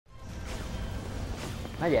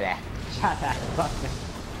Na gyere! Sátán, basz meg!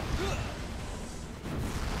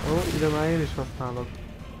 Ó, ide már én is használok.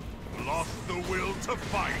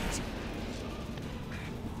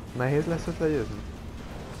 Nehéz lesz őt legyőzni?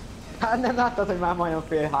 Hát nem láttad, hogy már majdnem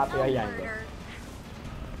fél HP-a hiányzott.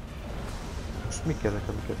 Most mik ezek,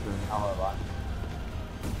 amiket lőnek? Ahol van.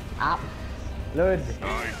 Á! Lőd!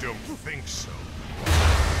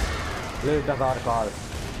 Lőd az arkkal!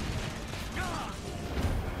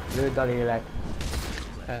 Lőd a lélek!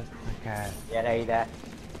 Ez neked. Gyere ide!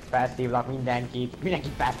 Felszívlak mindenkit!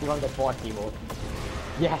 Mindenkit felszívlak, de porszívót!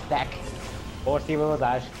 Gyertek!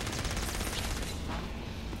 Porszívózás!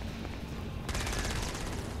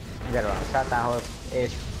 Gyere van a sátához,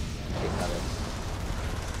 és visszalőd.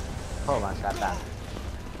 Hol van sátán?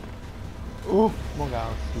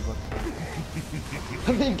 Magához szívott.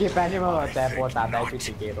 Mindenképpen nyomolod teleportálta egy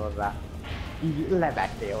kicsikét hozzá. Így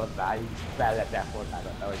lebegtél hozzá, így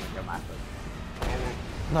belleteleportáltatta, hogy mondja másod.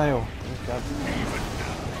 Na jó, inkább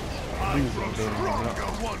bízom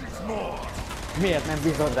démonra. Miért nem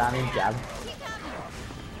bízod rám inkább?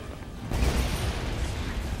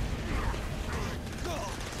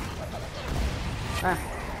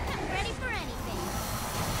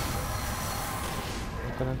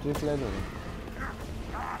 Akkor nem tudjuk lelőni?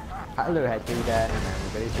 Hát lőhetjük, de nem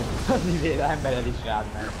működik. Az izére embered is rád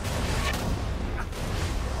ment.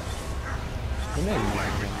 Én nem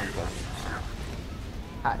mondtam.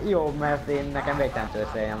 Hát jó, mert én nekem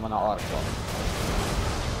végtelentőszerűen van a arcom.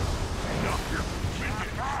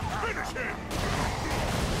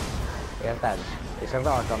 Érted? És az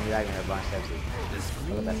arc, ami legnagyobbban sebzik.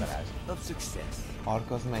 Az a beszerelés.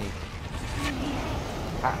 Ark az melyik?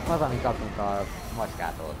 Hát az, amit kaptunk a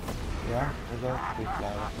macskától. Ja, ez a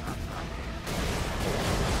triplára.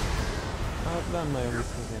 Hát nem nagyon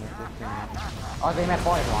visszatérhetek tényleg. Azért, mert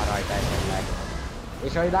pajzs van rajta esetleg.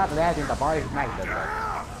 És ahogy látod, eltűnt a pajzs, megdöbbent.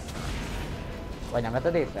 Vagy nem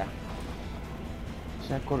vetted észre? És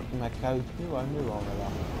akkor meg kell ütni, vagy mi van vele?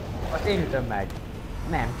 Azt én ütöm meg.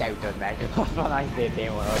 Nem, te ütöd meg. Ott van a izé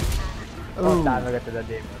démonod. Ott áll mögötted a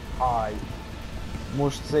démon. Aj.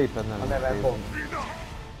 Most szépen nem A neve Bomb.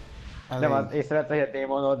 Nem az észrevett, hogy a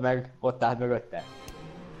démonod meg ott állt mögötte.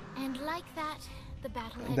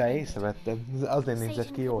 De észrevettem, azért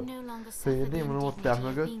nézett ki jól. Hogy a démon ott áll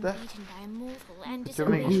mögötte, hogyha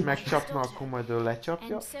mégis megcsapna, akkor majd ő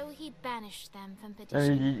lecsapja.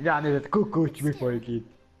 Így ránézett, kukucs, mi folyik itt?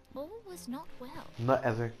 Na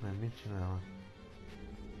ezek nem, mit csinálnak?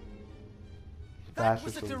 That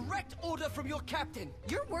was a direct order from your captain.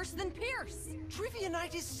 You're worse than Pierce. Trivia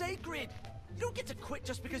night is sacred. You don't get to quit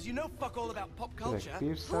just because you know fuck all about pop culture.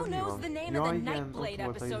 Who knows the name of the Nightblade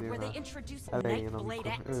episode where they introduced Nightblade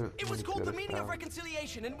X? It was called The Meaning of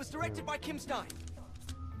Reconciliation and it was directed by Kim Stein.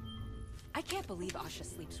 I can't believe Asha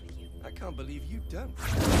sleeps with you. I can't believe you don't.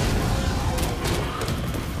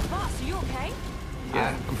 Boss, are you okay?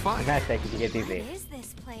 Yeah, I'm fine. What is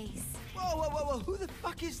this place? Whoa, whoa, whoa, whoa, who the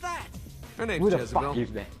fuck is that? Her name's Who the Jezebel. fuck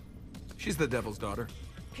is that? She's the devil's daughter.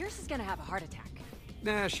 Pierce is gonna have a heart attack.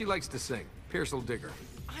 Nah, she likes to sing. Pierce will dig her.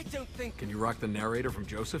 I don't think... Can you rock the narrator from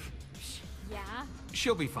Joseph? Yeah?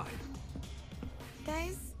 She'll be fine.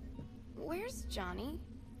 Guys, where's Johnny?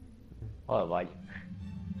 Hol vagy?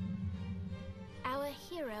 Our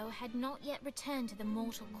hero had not yet returned to the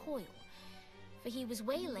mortal coil, for he was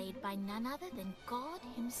waylaid by none other than God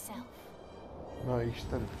himself. Na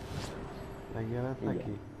Isten, megjelent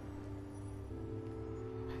neki?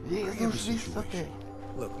 Jézus visszatér!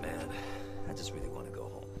 Look, man, I just really want to go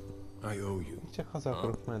home. I owe you. Csak haza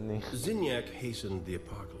akarok menni. Zinyak hastened the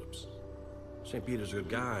apocalypse. St. Peter's a good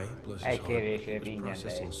guy, bless his Egy heart, kérésért was ingyen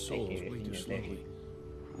processing souls way too slowly.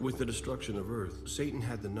 With the destruction of Earth, Satan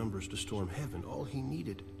had the numbers to storm heaven. All he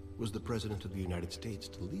needed was the President of the United States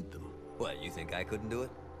to lead them. What, you think I couldn't do it?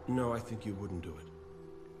 No, I think you wouldn't do it.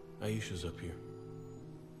 Aisha's up here.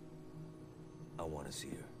 I want to see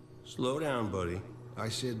her. Slow down, buddy. I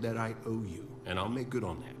said that I owe you, and I'll make good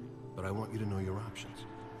on that. But I want you to know your options.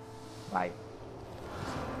 Várj.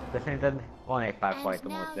 De szerinted van egy pár And fajta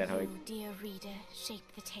now módszer, hogy you, dear reader, shape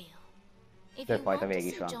the tale. If több you fajta want to vég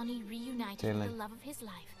is see van. Johnny reunited with the love of his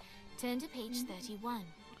life, turn to page 31.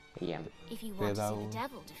 Igen. If you want to see the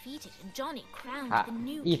devil defeated and Johnny crowned Hát, the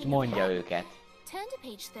new itt king of mondja light, őket. turn to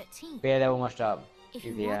page 13. Például most a If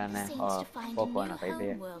you izé want the lenne saints a to find a new pokolnak izé.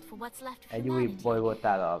 homeworld for what's left of Egy új humanity, bolygót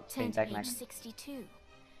áll a turn to szinteknek. page 62.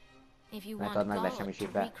 If you Mert want ad meg God to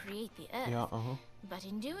lesemmisítve. recreate the earth, Ja, aha. but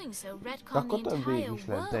in doing so De retcon the akkor több entire végig is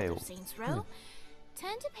lett, de world jó. of Saints Row,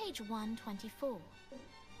 turn to page 124.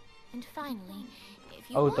 And finally, if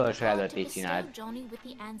you want Utolsó God to előtt így bestow csináld. Johnny with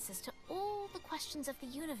the answers to all the questions of the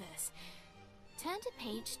universe, turn to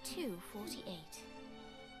page 248.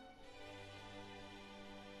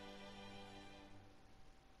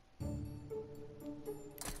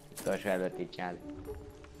 utolsó előtt így csinálni.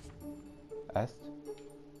 Ezt?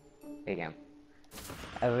 Igen.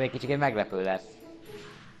 Ez egy kicsit meglepő lesz.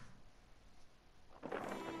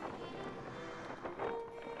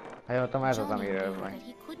 Ha jól tudom, ez az, amiről van. He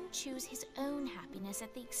couldn't choose his own happiness at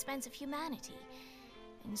the expense of humanity.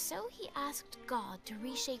 And so he asked God to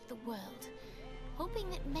reshape the world, hoping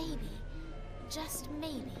that maybe, just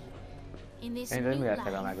maybe, in this new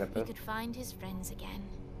life, he could find his friends again.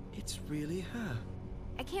 It's really her.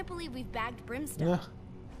 I can't believe we've bagged Brimstone. Ja.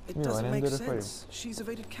 It Mi doesn't van, make rendőrök vagyunk? sense. She's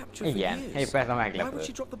evaded capture for Igen, years. épp ez a Why would meglepő.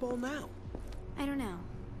 she drop the ball now? I don't know.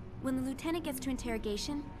 When the lieutenant gets to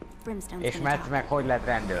interrogation, Brimstone's És gonna Matt talk. meg hogy lett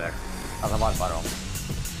rendőr? Az a vadbarom.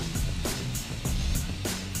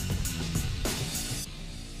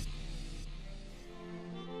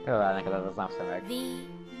 Jól áll neked az napszemeg. The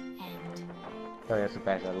end. Olyan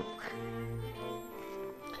szuper zsaru.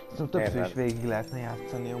 Szóval többször is végig lehetne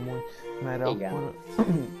játszani amúgy, mert Igen. akkor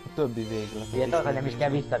a többi véglet. Ugye tudod, hogy nem is kell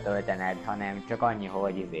visszatöltened, hanem csak annyi,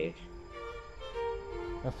 hogy izés.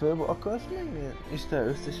 Ha föl akarsz megnézni? És te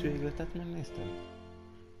összes végletet megnézted?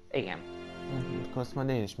 Igen. Akkor azt majd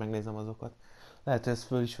én is megnézem azokat. Lehet, hogy ezt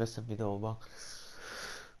föl is veszem videóba.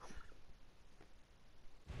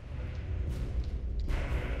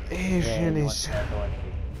 És én is.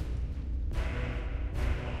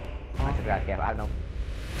 Már csak rá kell várnom.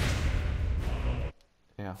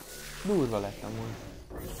 Ja. Durva lett amúgy.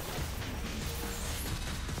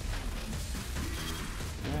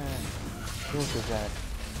 Yeah. 8000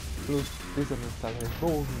 plusz 15%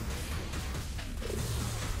 bónusz.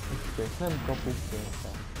 Nem kapunk pénzt.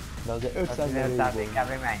 De azért 500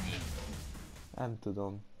 kb. Mennyi? Nem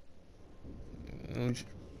tudom. Úgy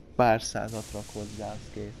pár százat rak hozzá, az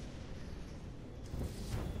kész.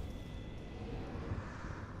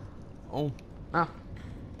 Ó. Na,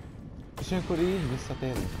 És akkor így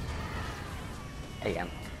visszatérünk. igen.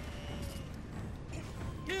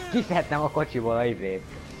 Kiszedtem a kocsiból a izét,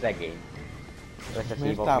 szegény. Miért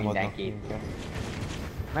Összeszívok támadnak mindenkit. minket?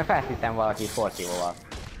 Mert felszittem valaki porszívóval.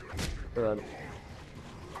 Tudod.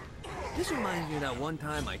 This reminds me of that one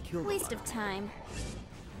time I killed a Waste of time.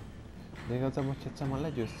 De igazából, hogy egyszer már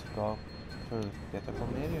legyőztük a fölötteket, akkor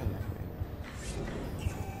miért jönnek még?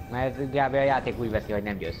 Mert kb. A játék úgy veszi, hogy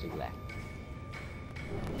nem győztük le.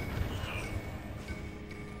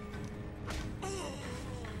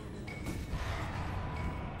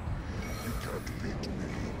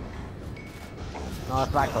 Na,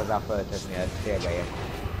 azt vágj hozzá a földet, miért célba ér.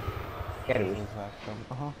 Kerül. Úgy vágtam.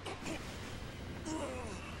 Aha.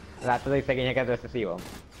 Látod, hogy szegényeket összeszívom?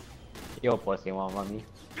 Jó porszívon van mi.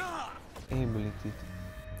 Ability-t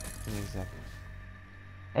nézzek.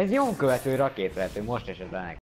 Ez nyomkövető rakétvető, most esett le nekem.